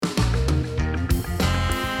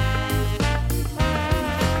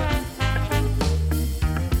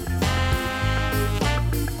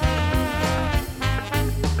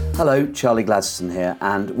Hello, Charlie Gladstone here,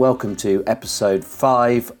 and welcome to episode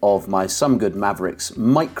 5 of my Some Good Mavericks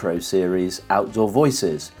micro-series, Outdoor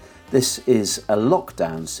Voices. This is a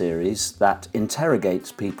lockdown series that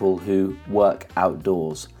interrogates people who work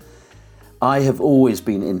outdoors. I have always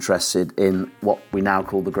been interested in what we now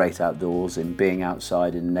call the great outdoors, in being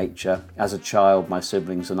outside in nature. As a child, my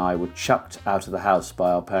siblings and I were chucked out of the house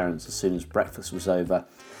by our parents as soon as breakfast was over,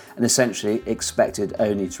 and essentially expected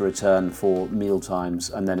only to return for meal times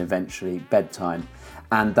and then eventually bedtime.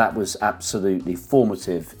 And that was absolutely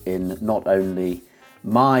formative in not only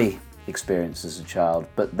my experience as a child,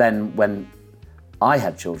 but then when I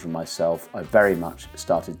had children myself, I very much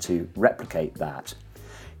started to replicate that.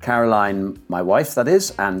 Caroline, my wife that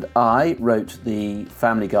is, and I wrote the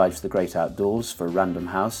Family Guide to the Great Outdoors for Random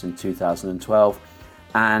House in 2012,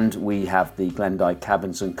 and we have the Glendive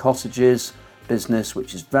Cabins and Cottages business,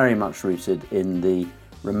 which is very much rooted in the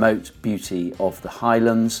remote beauty of the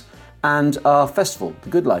Highlands, and our festival, the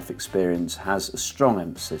Good Life Experience, has a strong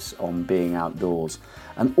emphasis on being outdoors,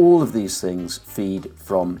 and all of these things feed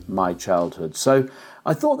from my childhood. So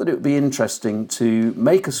I thought that it would be interesting to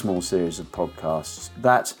make a small series of podcasts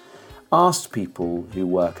that asked people who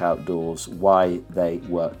work outdoors why they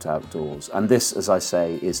worked outdoors, and this, as I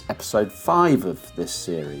say, is episode 5 of this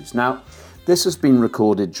series. Now, this has been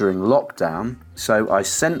recorded during lockdown, so I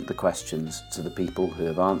sent the questions to the people who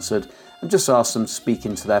have answered and just asked them to speak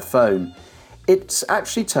into their phone. It's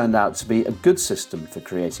actually turned out to be a good system for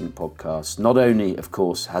creating podcasts. Not only, of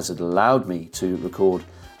course, has it allowed me to record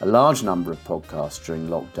a large number of podcasts during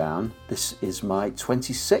lockdown. This is my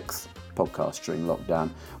 26th podcast during lockdown,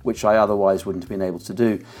 which I otherwise wouldn't have been able to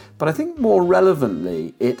do. But I think more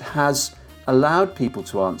relevantly, it has allowed people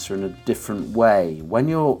to answer in a different way. When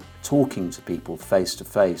you're talking to people face to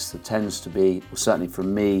face, there tends to be, well, certainly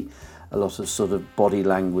from me, a lot of sort of body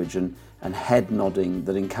language and head nodding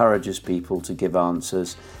that encourages people to give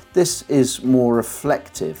answers. This is more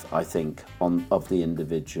reflective, I think, of the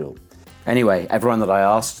individual. Anyway, everyone that I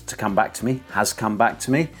asked to come back to me has come back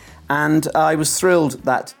to me, and I was thrilled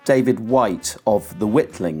that David White of The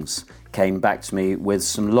Whitlings came back to me with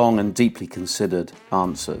some long and deeply considered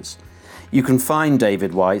answers. You can find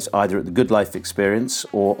David White either at the Good Life Experience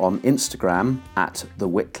or on Instagram at The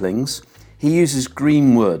Whitlings. He uses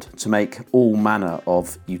green wood to make all manner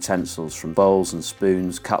of utensils, from bowls and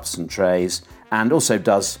spoons, cups and trays, and also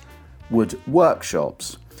does wood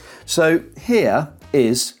workshops. So here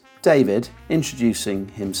is David introducing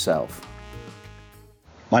himself.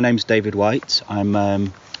 My name's David White. I'm a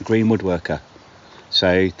green woodworker.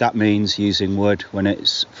 So that means using wood when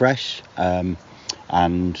it's fresh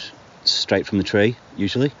and straight from the tree,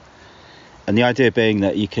 usually. And the idea being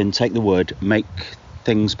that you can take the wood, make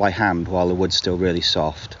things by hand while the wood's still really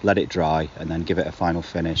soft, let it dry, and then give it a final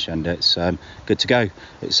finish, and it's good to go.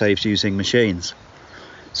 It saves using machines.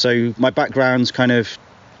 So my background's kind of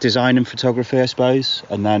design and photography, I suppose,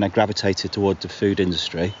 and then I gravitated toward the food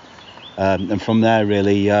industry. And from there,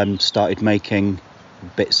 really started making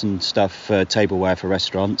bits and stuff for tableware for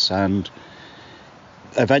restaurants, and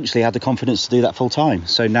eventually had the confidence to do that full time.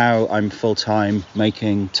 So now I'm full time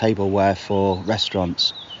making tableware for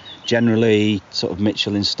restaurants, generally sort of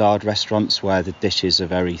Michelin starred restaurants where the dishes are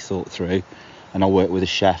very thought through, and I work with a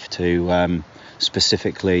chef to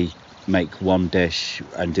specifically make one dish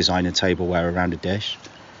and design a tableware around a dish,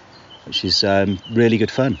 which is really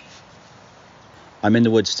good fun. I'm in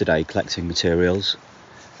the woods today collecting materials.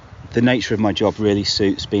 The nature of my job really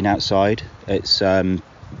suits being outside. It's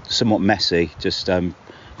somewhat messy, just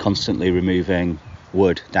constantly removing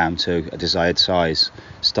wood down to a desired size,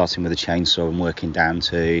 starting with a chainsaw and working down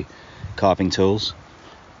to carving tools.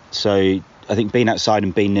 So I think being outside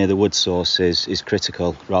and being near the wood source is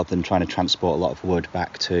critical, rather than trying to transport a lot of wood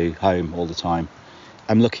back to home all the time.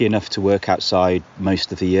 I'm lucky enough to work outside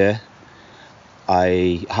most of the year.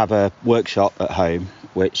 I have a workshop at home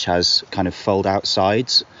which has kind of fold out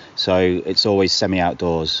sides, so it's always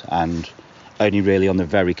semi-outdoors, and only really on the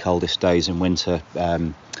very coldest days in winter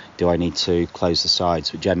do I need to close the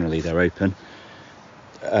sides, but generally they're open.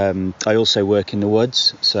 I also work in the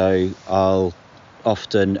woods, so I'll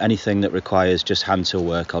often, anything that requires just hand tool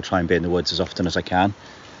work, I'll try and be in the woods as often as I can.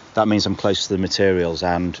 That means I'm close to the materials,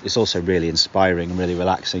 and it's also really inspiring and really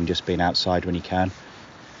relaxing just being outside when you can.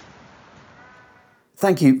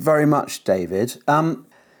 Thank you very much, David.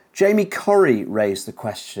 Jamie Corrie raised the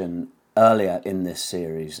question earlier in this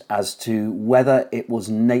series as to whether it was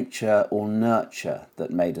nature or nurture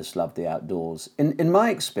that made us love the outdoors. In my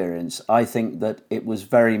experience, I think that it was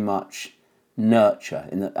very much nurture.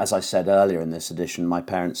 As I said earlier in this edition, my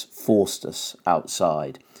parents forced us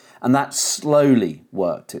outside, and that slowly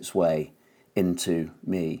worked its way into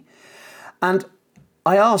me. And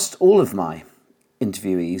I asked all of my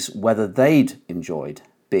interviewees whether they'd enjoyed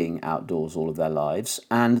being outdoors all of their lives,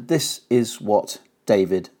 and this is what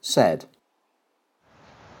David said.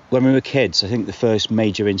 When we were kids, I think the first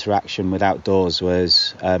major interaction with outdoors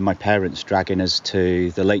was my parents dragging us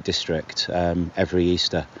to the Lake District every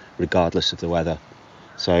Easter, regardless of the weather.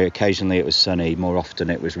 So occasionally it was sunny, more often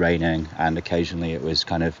it was raining, and occasionally it was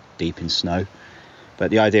kind of deep in snow.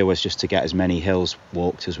 But the idea was just to get as many hills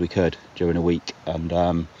walked as we could during a week.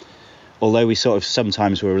 And although we sort of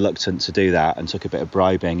sometimes were reluctant to do that and took a bit of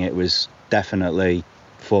bribing, it was definitely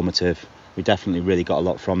formative. We definitely really got a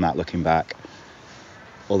lot from that looking back.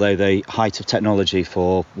 Although the height of technology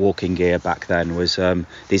for walking gear back then was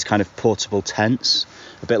these kind of portable tents,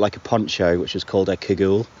 a bit like a poncho, which was called a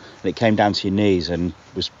cagoule. And it came down to your knees and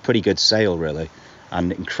was pretty good sail, really,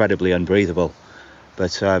 and incredibly unbreathable.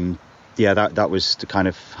 But that was the kind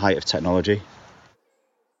of height of technology.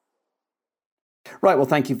 Right, well,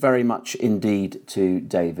 thank you very much indeed to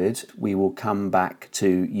David. We will come back to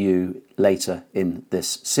you later in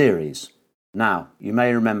this series. Now, you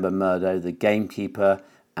may remember Murdo, the gamekeeper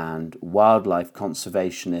and wildlife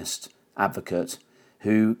conservationist advocate,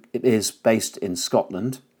 who is based in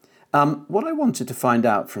Scotland. What I wanted to find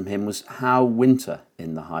out from him was how winter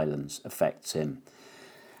in the Highlands affects him.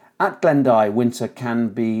 At Glendy, winter can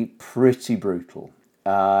be pretty brutal.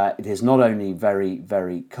 It is not only very,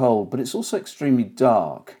 very cold, but it's also extremely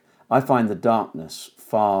dark. I find the darkness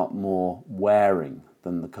far more wearing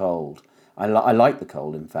than the cold. I like the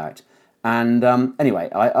cold, in fact. And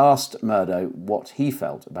anyway, I asked Murdo what he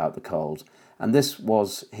felt about the cold, and this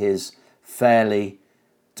was his fairly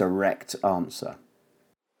direct answer.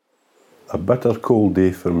 A bitter cold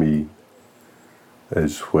day for me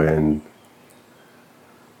is when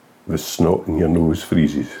the snot in your nose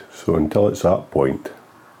freezes. So until it's that point,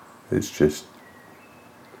 it's just,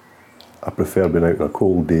 I prefer being out on a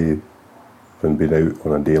cold day than being out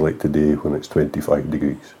on a day like today when it's 25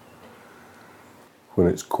 degrees. When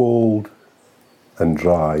it's cold and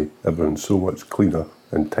dry, everyone's so much cleaner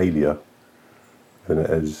and tidier than it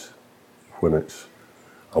is when it's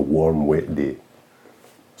a warm, wet day.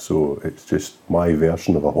 So it's just my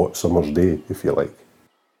version of a hot summer's day, if you like.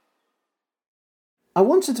 I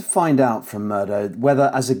wanted to find out from Murdo whether,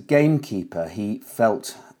 as a gamekeeper, he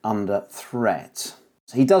felt under threat.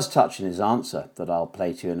 He does touch in his answer, that I'll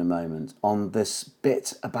play to you in a moment, on this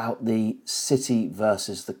bit about the city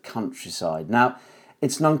versus the countryside. Now,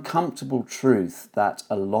 it's an uncomfortable truth that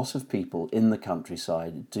a lot of people in the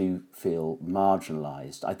countryside do feel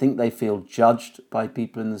marginalised. I think they feel judged by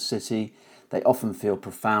people in the city. They often feel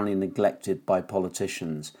profoundly neglected by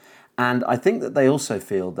politicians. And I think that they also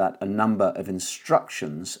feel that a number of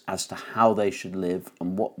instructions as to how they should live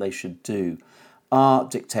and what they should do are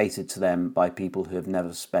dictated to them by people who have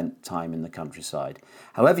never spent time in the countryside.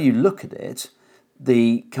 However you look at it,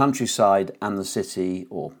 the countryside and the city,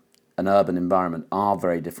 or an urban environment, are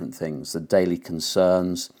very different things. The daily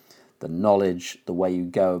concerns, the knowledge, the way you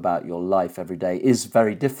go about your life every day is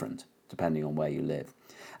very different depending on where you live.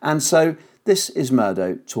 And so this is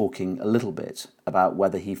Murdo talking a little bit about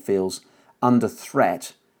whether he feels under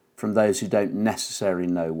threat from those who don't necessarily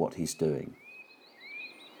know what he's doing.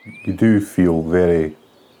 You do feel very,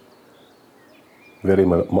 very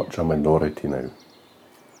much a minority now.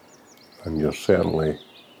 And you're certainly,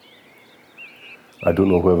 I don't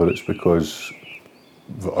know whether it's because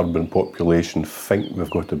the urban population think they've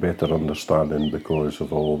got a better understanding because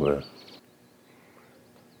of all the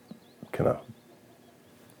kind of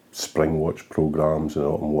spring watch programmes and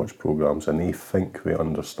autumn watch programmes, and they think they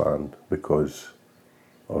understand because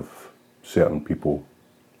of certain people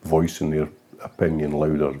voicing their opinion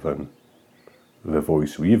louder than the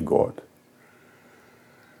voice we've got,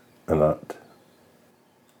 and that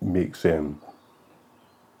makes them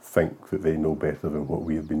think that they know better than what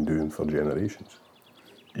we have been doing for generations.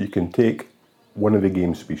 You can take one of the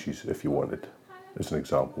game species if you wanted as an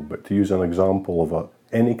example, but to use an example of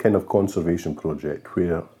any kind of conservation project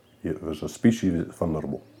where there's a species that's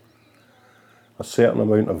vulnerable, a certain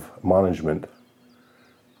amount of management,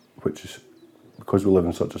 which is, because we live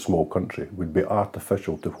in such a small country, would be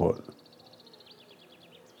artificial to what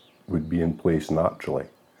would be in place naturally.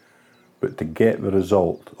 But to get the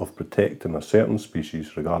result of protecting a certain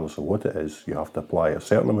species, regardless of what it is, you have to apply a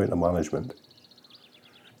certain amount of management,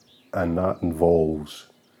 and that involves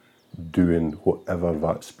doing whatever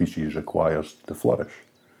that species requires to flourish.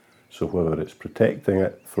 So whether it's protecting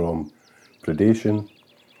it from predation,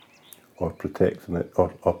 or protecting it, or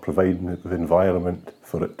providing it the environment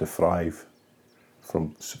for it to thrive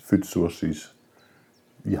from food sources,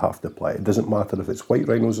 you have to apply it. It doesn't matter if it's white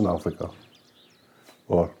rhinos in Africa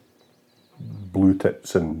or blue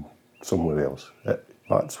tits in somewhere else.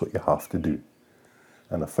 That's what you have to do.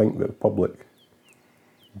 And I think that the public,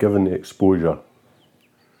 given the exposure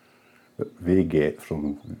that they get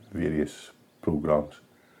from various programmes,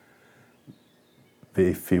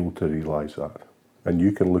 they fail to realise that. And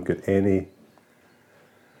you can look at any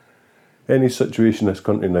situation in this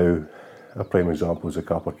country now. A prime example is the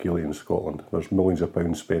Capercaillie in Scotland. There's millions of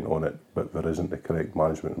pounds spent on it, but there isn't the correct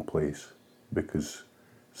management in place because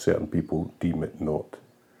certain people deem it not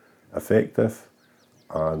effective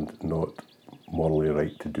and not morally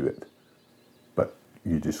right to do it. But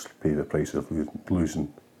you just pay the price of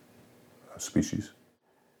losing a species.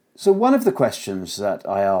 So one of the questions that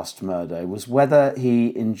I asked Murdo was whether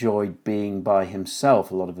he enjoyed being by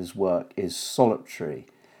himself. A lot of his work is solitary.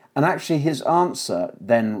 And actually his answer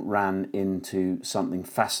then ran into something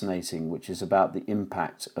fascinating, which is about the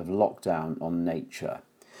impact of lockdown on nature.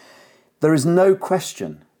 There is no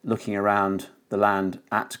question, looking around the land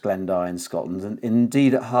at Glendive in Scotland and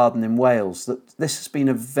indeed at Harden in Wales, that this has been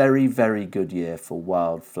a very, very good year for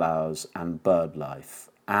wildflowers and bird life.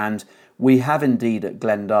 And we have indeed at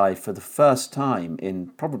Glendive, for the first time in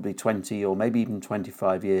probably 20 or maybe even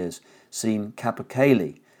 25 years, seen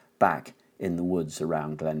Capercaillie back in the woods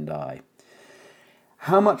around Glendive.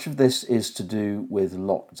 How much of this is to do with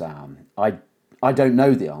lockdown? I don't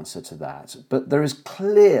know the answer to that, but there is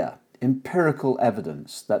clear empirical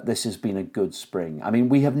evidence that this has been a good spring. I mean,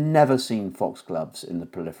 we have never seen foxgloves in the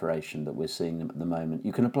proliferation that we're seeing them at the moment.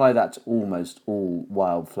 You can apply that to almost all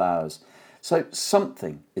wildflowers. So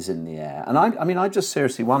something is in the air. And I just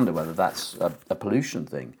seriously wonder whether that's a pollution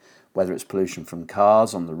thing, whether it's pollution from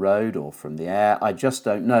cars on the road or from the air. I just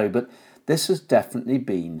don't know. But this has definitely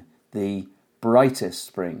been the brightest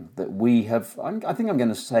spring that we have, I think I'm going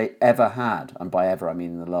to say, ever had. And by ever, I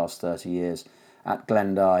mean in the last 30 years, at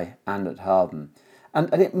Glendive and at Harden.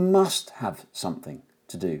 And it must have something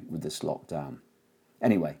to do with this lockdown.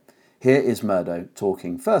 Anyway, here is Murdo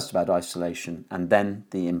talking first about isolation and then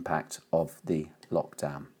the impact of the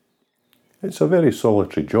lockdown. It's a very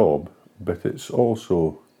solitary job, but it's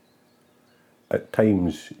also, at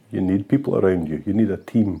times, you need people around you. You need a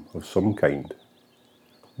team of some kind.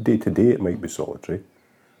 Day to day it might be solitary,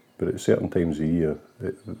 but at certain times of year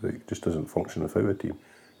it just doesn't function without a team.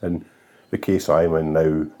 And the case I'm in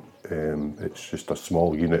now, it's just a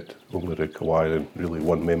small unit, only requiring really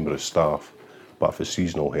one member of staff, but for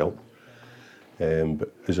seasonal help.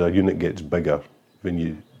 But as a unit gets bigger, when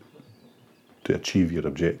you, to achieve your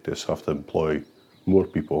objectives, have to employ more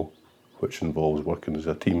people, which involves working as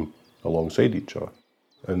a team alongside each other.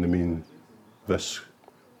 And I mean, this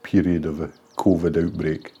period of a COVID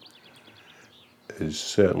outbreak is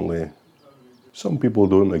certainly, some people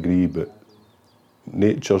don't agree, but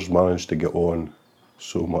nature's managed to get on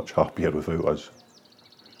so much happier without us.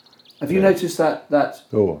 Have you noticed that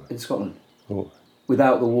Oh. in Scotland? Oh.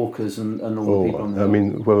 Without the walkers and all the people on the I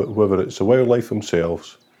mean, whether it's the wildlife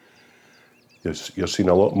themselves, you're seeing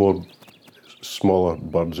a lot more smaller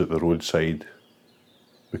birds at the roadside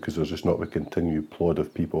because there's just not the continued plod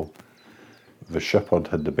of people. The shepherd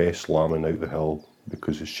had the best lambing out the hill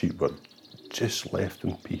because his sheep were just left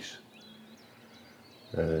in peace.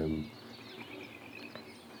 And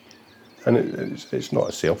it's not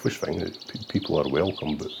a selfish thing. People are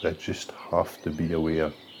welcome, but they just have to be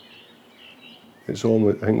aware. It's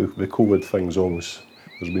almost, I think the COVID thing's almost,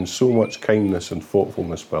 there's been so much kindness and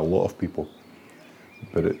thoughtfulness by a lot of people,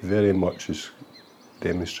 but it very much has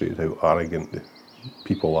demonstrated how arrogant the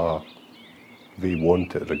people are. They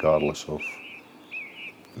want it regardless of,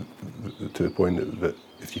 to the point that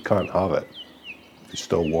if you can't have it, they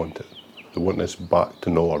still want it. They want this back to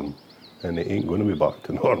norm, and it ain't going to be back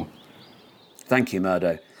to norm. Thank you,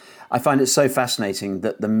 Murdo. I find it so fascinating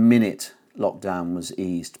that the minute lockdown was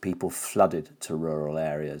eased, people flooded to rural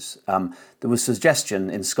areas. There was suggestion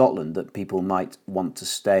in Scotland that people might want to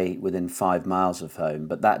stay within 5 miles of home,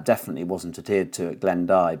 but that definitely wasn't adhered to at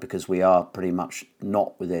Glendive because we are pretty much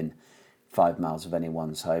not within 5 miles of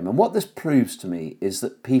anyone's home. And what this proves to me is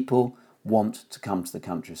that people want to come to the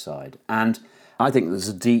countryside. And I think there's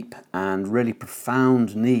a deep and really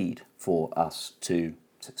profound need for us to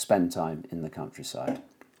spend time in the countryside.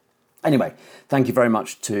 Anyway, thank you very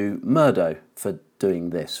much to Murdo for doing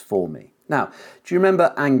this for me. Now, do you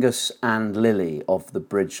remember Angus and Lily of the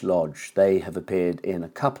Bridge Lodge? They have appeared in a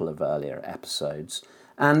couple of earlier episodes,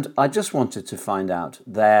 and I just wanted to find out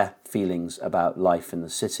their feelings about life in the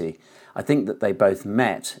city. I think that they both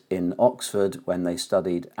met in Oxford when they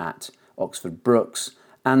studied at Oxford Brookes,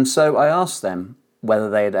 and so I asked them whether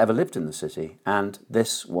they had ever lived in the city, and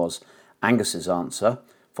this was Angus's answer,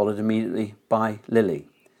 followed immediately by Lily.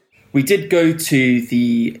 We did go to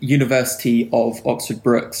the University of Oxford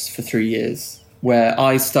Brookes for 3 years, where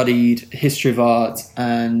I studied history of art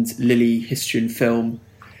and Lily history and film.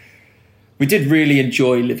 We did really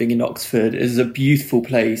enjoy living in Oxford. It was a beautiful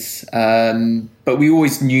place, but we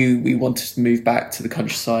always knew we wanted to move back to the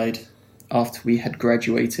countryside after we had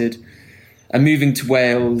graduated. And moving to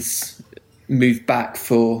Wales, moved back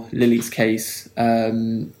for Lily's case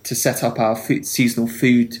to set up our seasonal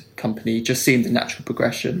food company, just seemed a natural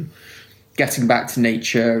progression, getting back to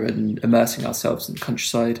nature and immersing ourselves in the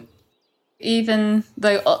countryside. Even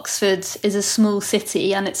though Oxford is a small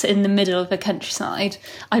city and it's in the middle of the countryside,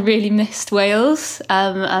 I really missed Wales.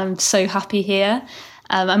 I'm so happy here.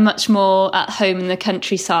 I'm much more at home in the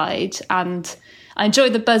countryside, and I enjoy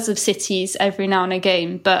the buzz of cities every now and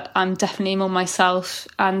again, but I'm definitely more myself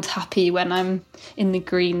and happy when I'm in the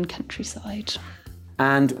green countryside.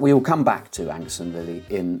 And we will come back to Angus and Lily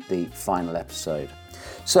in the final episode.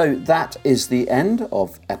 So that is the end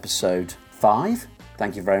of episode 5.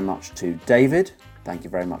 Thank you very much to David. Thank you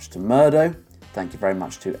very much to Murdo. Thank you very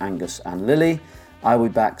much to Angus and Lily. I will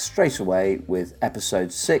be back straight away with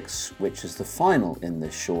episode 6, which is the final in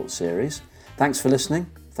this short series. Thanks for listening.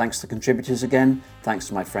 Thanks to contributors again. Thanks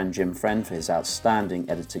to my friend Jim Friend for his outstanding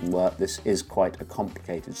editing work. This is quite a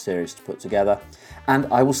complicated series to put together. And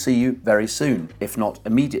I will see you very soon, if not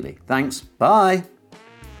immediately. Thanks. Bye.